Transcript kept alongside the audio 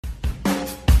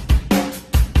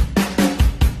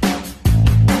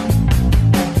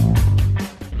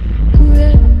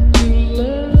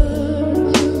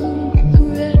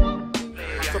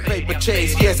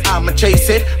I'ma chase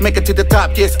it. Make it to the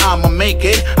top, yes, I'ma make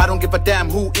it. I don't give a damn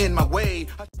who in my way.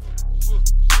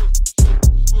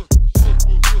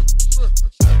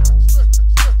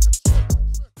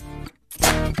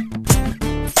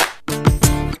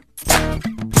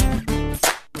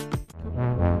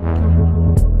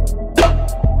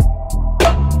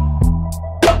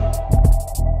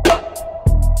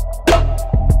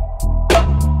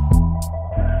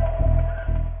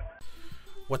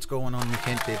 What's going on, mi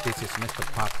gente? This is Mr.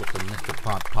 Pop with the Mr.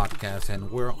 Pop Podcast, and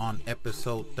we're on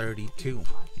episode 32.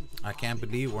 I can't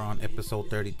believe we're on episode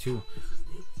 32.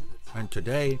 And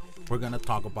today, we're going to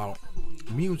talk about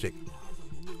music.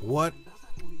 I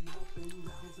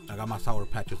got my Sour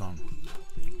Patches on.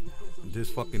 These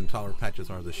fucking Sour Patches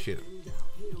are the shit.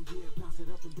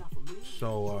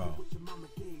 So,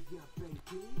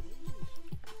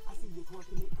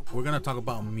 we're going to talk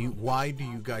about why do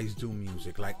you guys do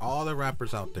music? Like all the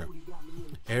rappers out there.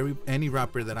 Any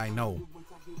rapper that I know.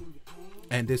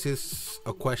 And this is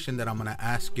a question that I'm going to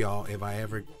ask y'all if I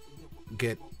ever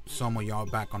get some of y'all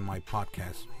back on my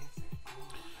podcast.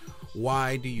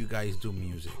 Why do you guys do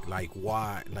music? Like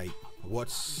why? Like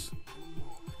what's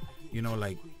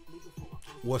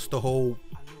what's the whole...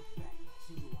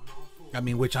 I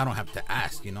mean, which I don't have to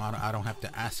ask, I don't have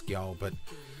to ask y'all, but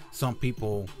some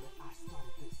people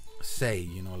say,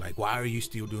 like, why are you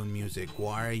still doing music?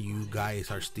 Why are you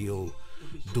guys are still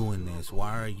doing this?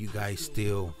 Why are you guys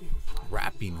still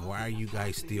rapping? Why are you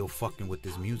guys still fucking with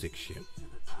this music shit?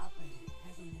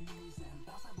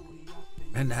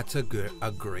 And that's a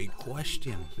great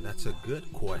question. That's a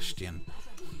good question.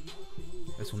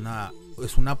 Es una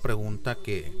pregunta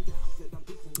que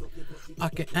I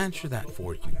can answer that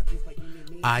for you.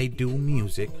 I do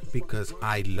music because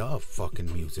I love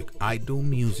fucking music. I do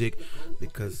music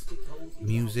because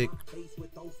music,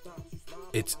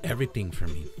 it's everything for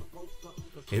me.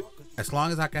 As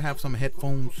long as I can have some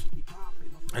headphones,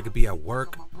 I could be at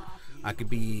work, I could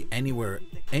be anywhere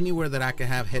that I can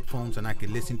have headphones and I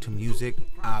can listen to music,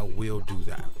 I will do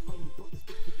that.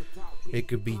 It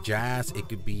could be jazz, it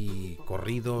could be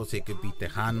corridos, it could be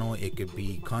tejano, it could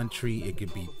be country, it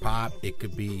could be pop, it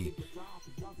could be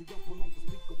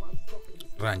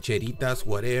rancheritas,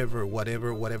 whatever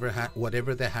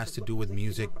that has to do with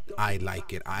music. I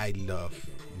like it. I love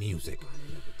music.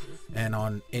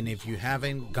 And if you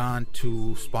haven't gone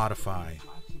to Spotify,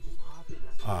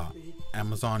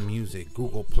 Amazon Music,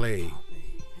 Google Play,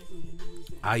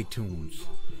 iTunes,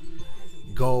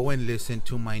 go and listen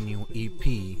to my new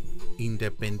EP,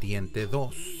 Independiente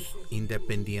Dos.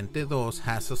 Independiente Dos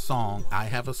has a song. I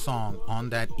have a song on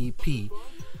that EP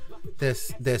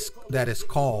that is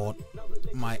called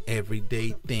My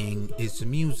Everyday Thing is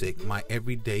Music. My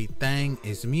Everyday Thing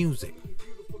is Music.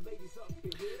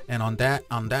 And on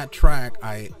that track,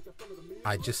 I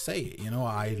just say it,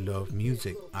 I love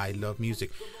music. I love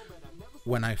music.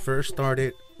 When I first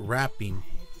started rapping,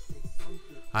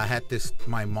 I had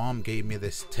my mom gave me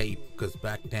this tape, because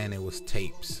back then it was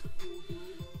tapes.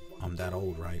 I'm that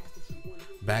old, right?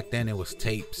 Back then it was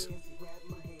tapes.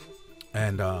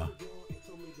 And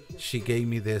she gave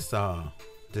me this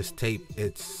tape.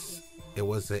 It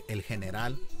was El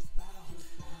General.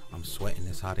 I'm sweating,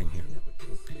 it's hot in here.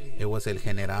 It was El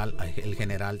General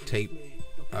tape.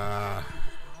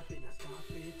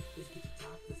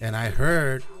 And I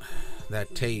heard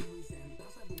that tape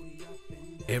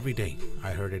every day.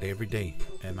 I heard it every day.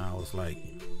 And I was like,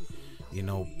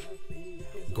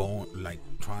 going, like,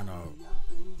 trying to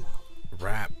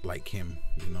rap like him,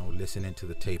 listening to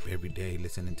the tape every day,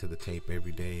 listening to the tape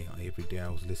every day. Every day I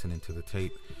was listening to the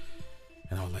tape.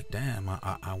 And I was like, damn,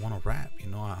 I want to rap,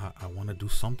 I want to do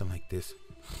something like this.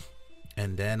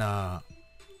 And then I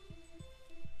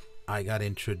got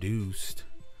introduced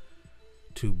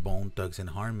to Bone Thugs and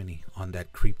Harmony on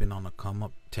that Creeping on a Come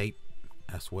Up tape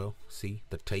as well. See,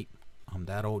 the tape. I'm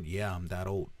that old. Yeah, I'm that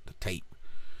old. The tape.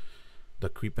 The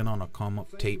Creeping on a Come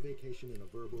Up tape.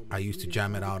 I used to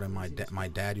jam it out, and my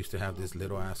dad used to have this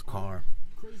little ass car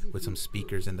with some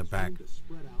speakers in the back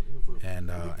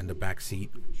and in the back seat.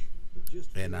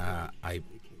 And I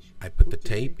put the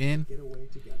tape in,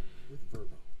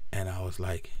 and I was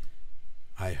like,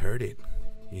 I heard it,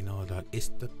 like, it's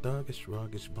the thuggish,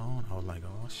 ruggish Bone. I was like,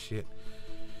 oh shit.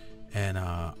 And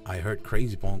I heard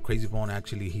Crazy Bone. Crazy Bone,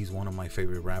 actually, he's one of my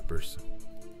favorite rappers.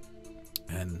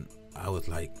 And I was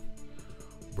like,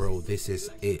 bro, this is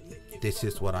it. This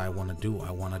is what I want to do.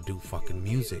 I want to do fucking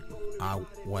music.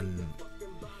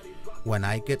 When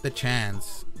I get the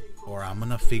chance, or I'm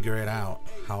gonna figure it out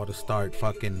how to start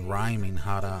fucking rhyming,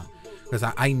 because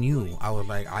I knew, I was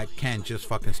like, I can't just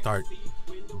fucking start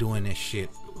doing this shit.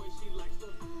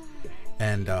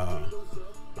 And I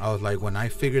I was like, when I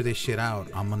figure this shit out,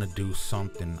 I'm gonna do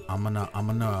something. I'm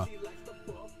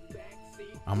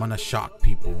gonna shock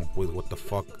people with what the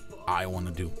fuck I want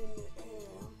to do.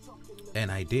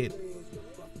 And I did.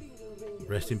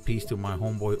 Rest in peace to my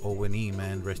homeboy O&E,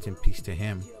 man. Rest in peace to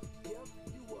him.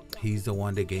 He's the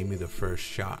one that gave me the first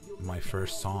shot, my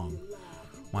first song.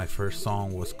 My first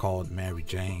song was called Mary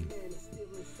Jane.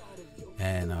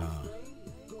 And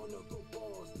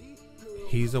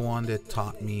he's the one that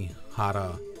taught me how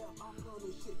to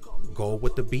go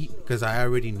with the beat, because I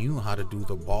already knew how to do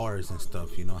the bars and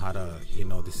stuff, you know, how to, you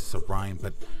know, this is a rhyme,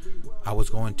 but I was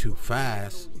going too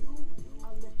fast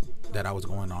that I was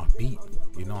going off beat,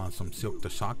 you know, on some Silk the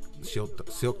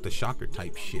Shocker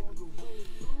type shit.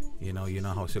 You know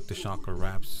how Silk the Shocker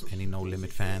raps. Any No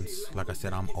Limit fans? Like I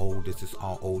said, I'm old. This is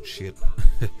all old shit.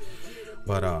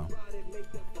 But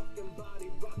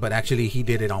actually he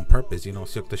did it on purpose. You know,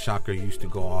 Silk the Shocker used to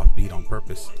go off beat on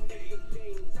purpose.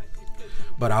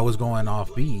 But I was going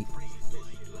off beat,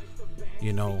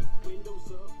 you know,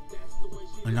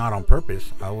 and not on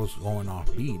purpose. I was going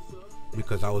off beat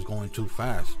because I was going too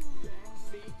fast.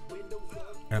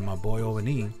 And my boy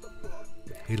O&E,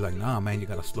 he's like, nah, man, you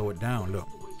gotta slow it down. Look,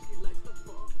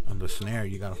 on the snare,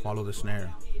 you gotta follow the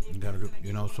snare. You gotta do,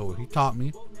 you know. So he taught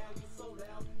me,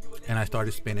 and I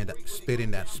started spitting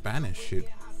that Spanish shit.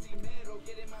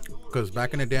 Because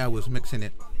back in the day, I was mixing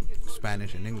it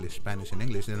Spanish and English,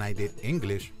 and I did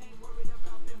English.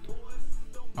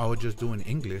 I was just doing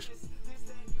English,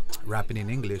 rapping in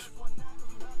English,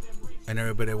 and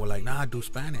everybody was like, nah, do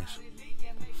Spanish.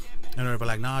 And everybody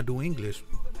like, nah, do English.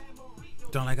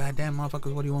 So I'm like, God damn,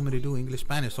 motherfuckers, what do you want me to do? English,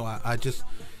 Spanish. So I just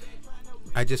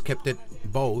kept it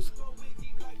both.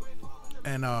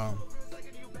 And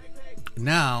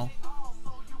now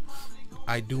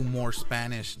I do more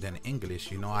Spanish than English.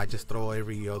 You know, I just throw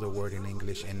every other word in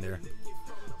English in there.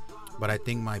 But I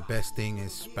think my best thing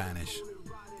is Spanish.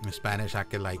 In Spanish, I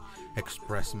can like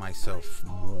express myself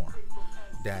more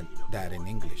than in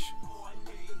English.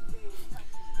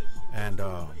 And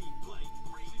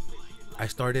I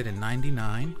started in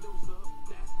 99.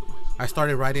 I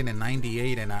started writing in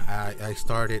 98, and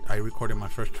I recorded my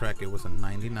first track. It was in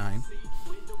 99.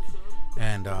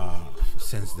 And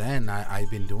since then, I've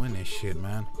been doing this shit,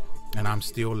 man. And I'm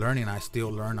still learning. I still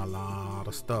learn a lot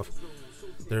of stuff.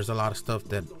 There's a lot of stuff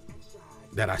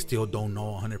that I still don't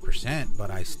know 100%, but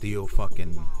I still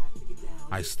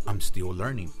I'm still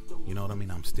learning. You know what I mean?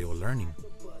 I'm still learning.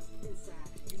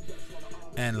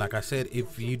 And like I said,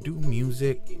 if you do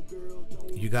music,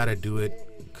 you gotta do it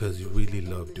because you really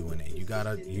love doing it.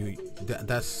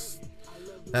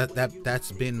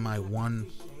 That's been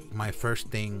my first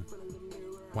thing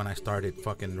when I started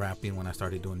fucking rapping, when I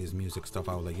started doing this music stuff.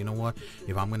 I was like, you know what?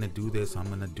 If I'm gonna do this, I'm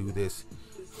gonna do this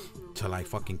till I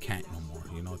fucking can't no more.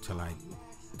 You know, till I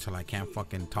I can't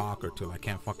fucking talk, or till I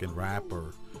can't fucking rap,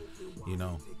 or, you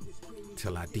know,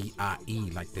 till I die,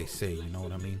 like they say, you know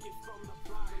what I mean?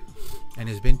 And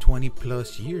it's been 20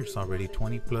 plus years already,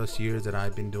 20 plus years that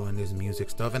I've been doing this music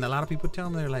stuff. And a lot of people tell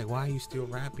me, they're like, why are you still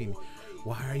rapping?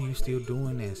 Why are you still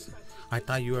doing this? I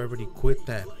thought you already quit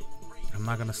that. I'm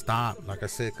not gonna stop, like I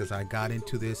said, because I got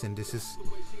into this, and this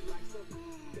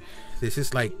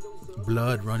is like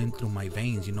blood running through my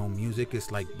veins. You know, music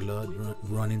is like blood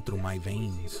running through my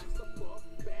veins.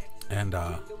 And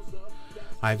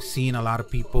I've seen a lot of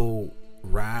people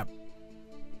rap.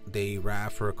 They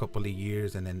rap for a couple of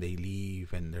years and then they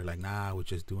leave, and they're like, nah, we're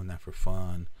just doing that for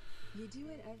fun.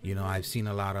 You know, I've seen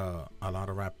a lot of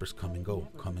rappers come and go.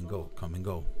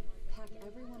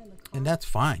 And that's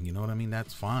fine, you know what I mean?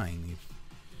 That's fine.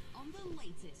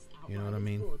 You know what I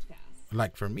mean?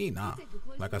 Like for me, nah.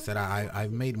 Like I said,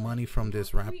 I've made money from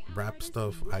this rap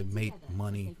stuff. I made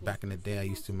money back in the day. I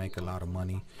used to make a lot of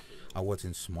money. I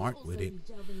wasn't smart with it.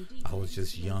 I was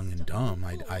just young and dumb.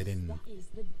 I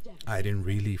didn't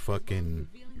really fucking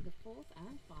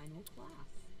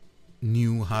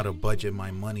knew how to budget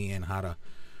my money and how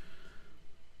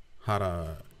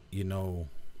to you know,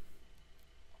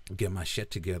 get my shit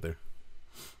together.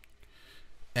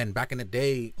 And back in the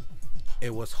day,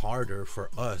 it was harder for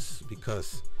us,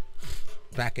 because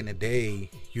back in the day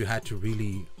you had to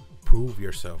really prove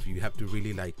yourself. You have to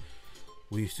really, like,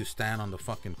 we used to stand on the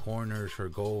fucking corners, or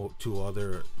go to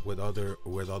other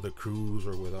crews,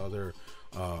 or with other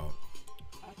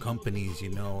companies,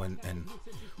 and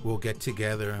we'll get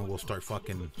together and we'll start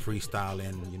fucking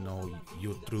freestyling.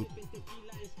 You through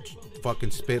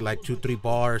fucking spit like 2-3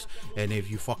 bars, and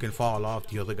if you fucking fall off,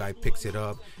 the other guy picks it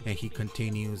up and he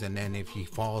continues, and then if he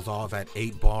falls off at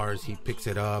 8 bars, he picks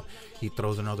it up, he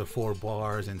throws another 4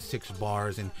 bars and 6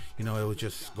 bars, and it was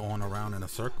just going around in a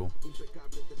circle.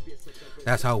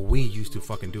 That's how we used to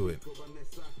fucking do it.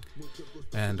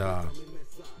 And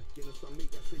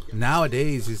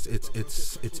nowadays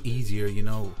it's easier,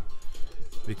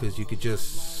 because you could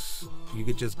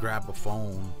just grab a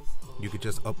phone. You could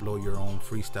just upload your own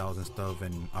freestyles and stuff,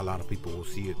 and a lot of people will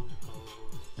see it.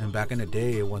 And back in the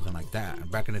day, it wasn't like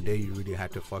that. Back in the day, you really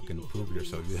had to fucking prove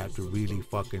yourself. You had to really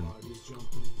fucking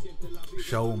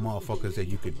show motherfuckers that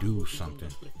you could do something.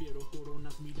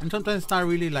 And sometimes it's not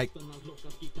really like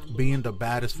being the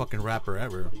baddest fucking rapper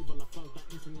ever.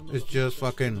 It's just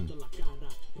fucking,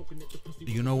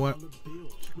 you know what?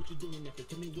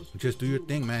 Just do your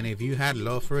thing, man. If you had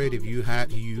love for it, if you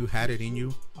had it in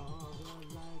you,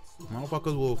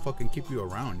 motherfuckers will fucking keep you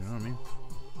around, you know what I mean?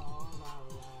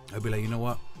 I'll be like, you know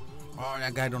what? Oh,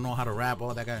 that guy don't know how to rap.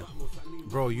 Oh, that guy,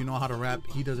 bro, you know how to rap.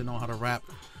 He doesn't know how to rap.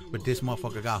 But this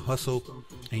motherfucker got hustle,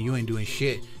 and you ain't doing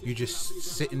shit. You just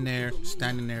sitting there,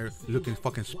 standing there, looking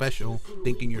fucking special,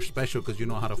 thinking you're special because you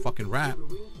know how to fucking rap,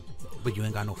 but you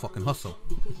ain't got no fucking hustle.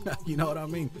 You know what I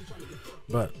mean?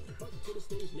 But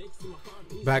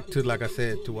back to, like I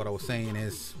said, to what I was saying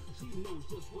is,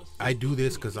 I do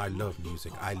this because I love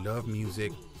music. I love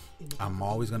music. I'm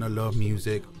always gonna love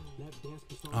music.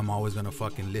 I'm always gonna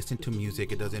fucking listen to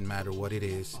music. It doesn't matter what it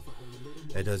is.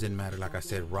 It doesn't matter, like I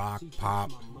said, rock,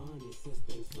 pop,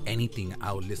 anything,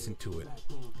 I'll listen to it.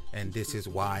 And this is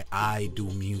why I do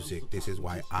music. This is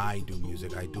why I do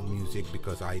music. I do music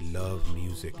because I love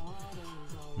music.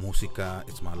 Música,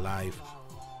 it's my life.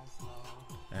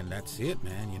 And that's it,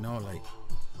 man. Like,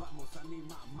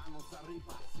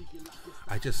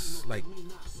 I just, like,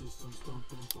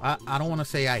 I don't want to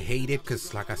say I hate it,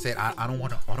 because like I said, I don't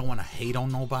want to hate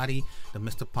on nobody. The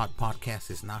Mr. Pot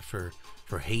Podcast is not for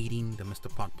hating. The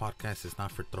Mr. Pot Podcast is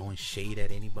not for throwing shade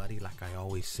at anybody, like I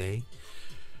always say.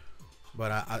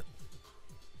 But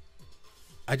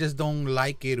I just don't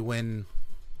like it when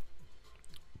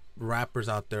rappers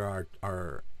out there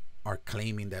are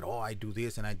claiming that, oh, I do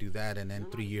this and I do that, and then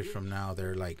 3 years from now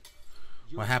they're like,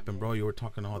 what happened, bro? You were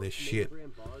talking all this shit,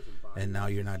 and now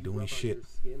you're not doing shit.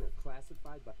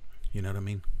 You know what I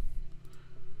mean?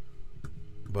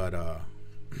 But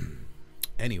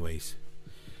anyways,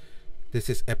 this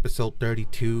is episode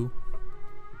 32,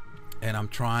 and I'm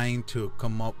trying to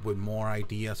come up with more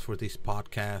ideas for this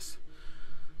podcast.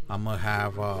 I'm gonna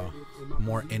have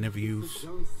more interviews.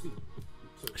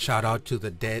 Shout out to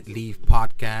the Dead Leaf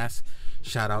Podcast.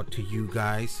 Shout out to you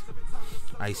guys.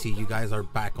 I see you guys are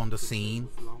back on the scene.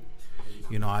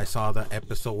 I saw the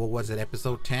episode, what was it,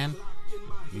 episode 10?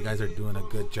 You guys are doing a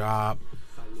good job.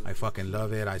 I fucking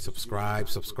love it. I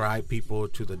subscribe people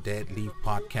to the Dead Leaf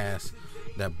Podcast.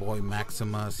 That boy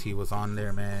Maximus, he was on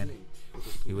there, man.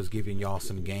 He was giving y'all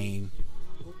some game.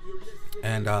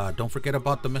 And don't forget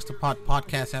about the Mr. Pot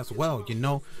Podcast as well.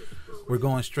 We're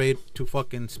going straight to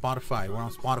fucking Spotify. We're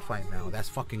on Spotify now. That's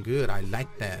fucking good. I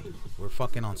like that. We're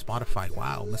fucking on Spotify.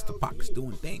 Wow, Mr. Pot's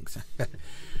doing things.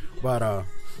 But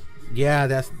yeah,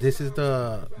 this is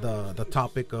the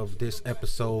topic of this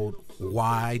episode.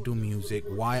 Why I do music,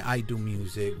 why I do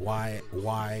music,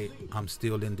 why I'm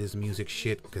still in this music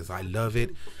shit, because I love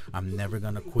it. I'm never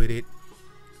gonna quit it.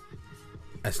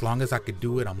 As long as I could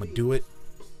do it, I'm gonna do it.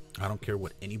 I don't care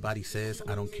what anybody says.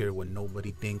 I don't care what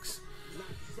nobody thinks.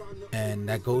 And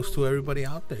that goes to everybody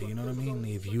out there, you know what I mean?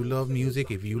 If you love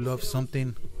music, if you love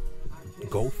something,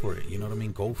 go for it, you know what I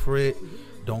mean? Go for it.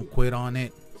 Don't quit on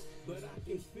it.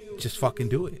 Just fucking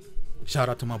do it. Shout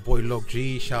out to my boy Lok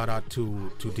G. Shout out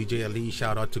to DJ Ali.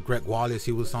 Shout out to Greg Wallace.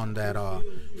 He was on that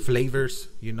Flavors,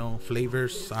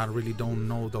 Flavors. I really don't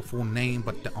know the full name,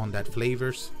 but on that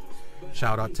Flavors.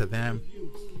 Shout out to them.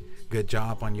 Good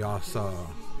job on y'all's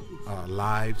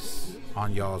lives,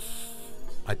 on y'all's,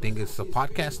 I think it's a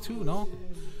podcast too, no?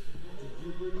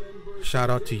 Shout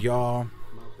out to y'all.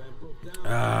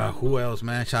 Who else,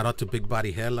 man? Shout out to Big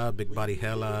Body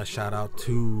Hella. Shout out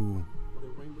to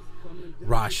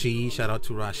Rashid. Shout out to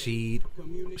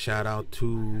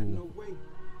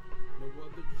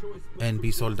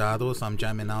NB Soldados. I'm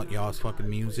jamming out y'all's fucking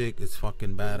music. It's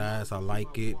fucking badass. I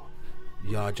like it.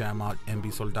 Y'all jam out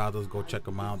NB Soldados. Go check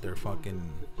them out. Their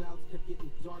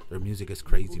music is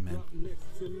crazy, man.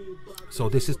 So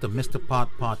this is the Mr. Pot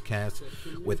Podcast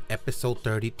with episode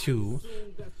 32,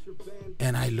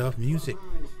 and I love music.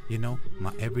 You know,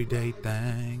 my everyday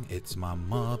thing, it's my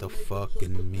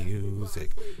motherfucking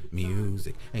music.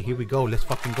 And here we go, let's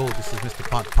fucking go. This is Mr.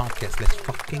 Podcast, let's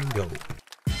fucking go.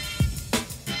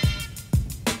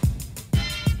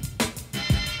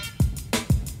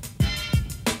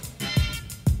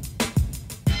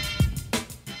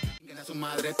 A su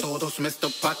madre todos, Mr.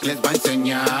 Pack les va a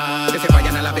enseñar. Que se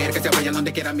vayan a la ver, que se vayan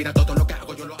donde quieran, mira todo lo que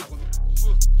hago, yo lo hago.